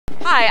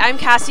I'm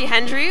Cassie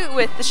Hendry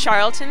with the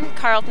Charlatan,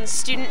 Carleton's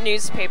student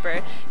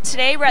newspaper.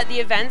 Today we're at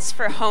the events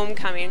for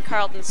homecoming,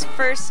 Carleton's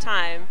first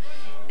time.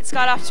 It's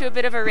got off to a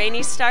bit of a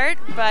rainy start,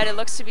 but it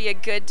looks to be a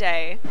good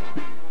day.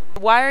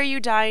 Why are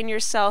you dyeing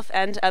yourself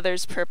and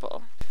others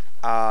purple?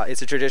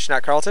 It's a tradition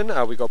at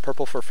Carleton. We go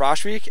purple for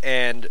Frosh Week,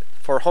 and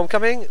for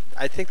homecoming,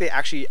 I think they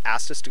actually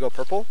asked us to go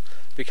purple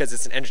because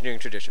it's an engineering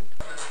tradition.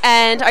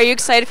 And are you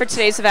excited for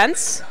today's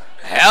events?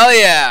 Hell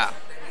yeah!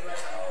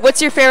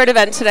 What's your favorite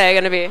event today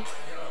going to be?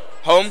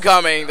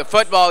 Homecoming, the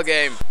football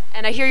game.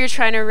 And I hear you're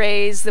trying to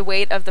raise the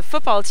weight of the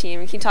football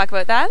team. Can you talk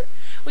about that?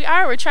 We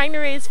are. We're trying to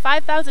raise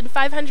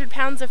 5,500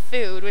 pounds of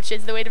food, which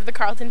is the weight of the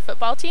Carleton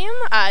football team.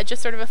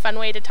 Just sort of a fun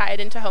way to tie it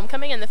into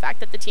homecoming and the fact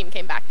that the team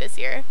came back this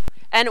year.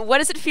 And what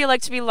does it feel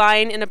like to be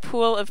lying in a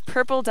pool of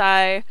purple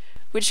dye,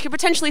 which could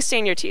potentially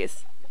stain your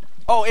teeth?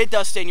 Oh, it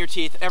does stain your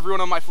teeth.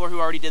 Everyone on my floor who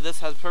already did this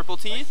has purple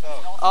teeth.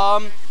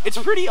 It's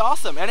pretty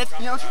awesome, and it's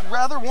it's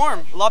rather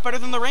warm. A lot better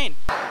than the rain.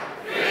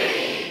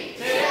 3,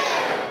 2, 1.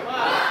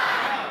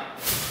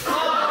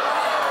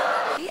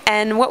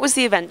 And what was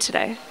the event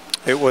today?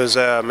 It was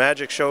a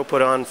magic show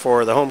put on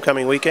for the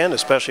homecoming weekend,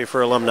 especially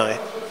for alumni.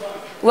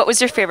 What was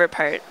your favorite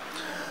part?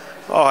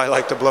 Oh, I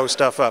like to blow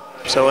stuff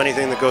up. So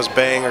anything that goes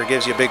bang or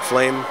gives you a big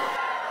flame.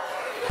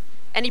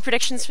 Any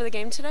predictions for the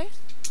game today?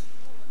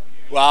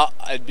 Well,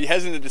 I'd be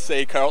hesitant to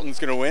say Carleton's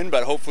going to win,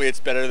 but hopefully it's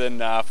better than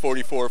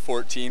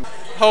 44-14.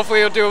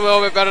 Hopefully we'll do a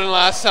little bit better than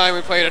last time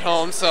we played at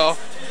home, so.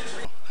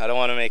 I don't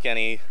want to make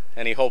any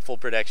hopeful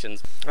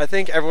predictions. I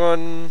think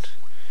everyone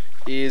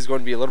is going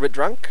to be a little bit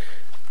drunk,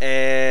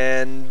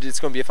 and it's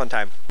going to be a fun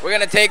time. We're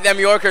going to take them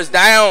Yorkers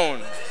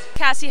down.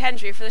 Cassie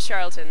Hendry for the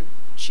Charlatan.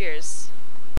 Cheers.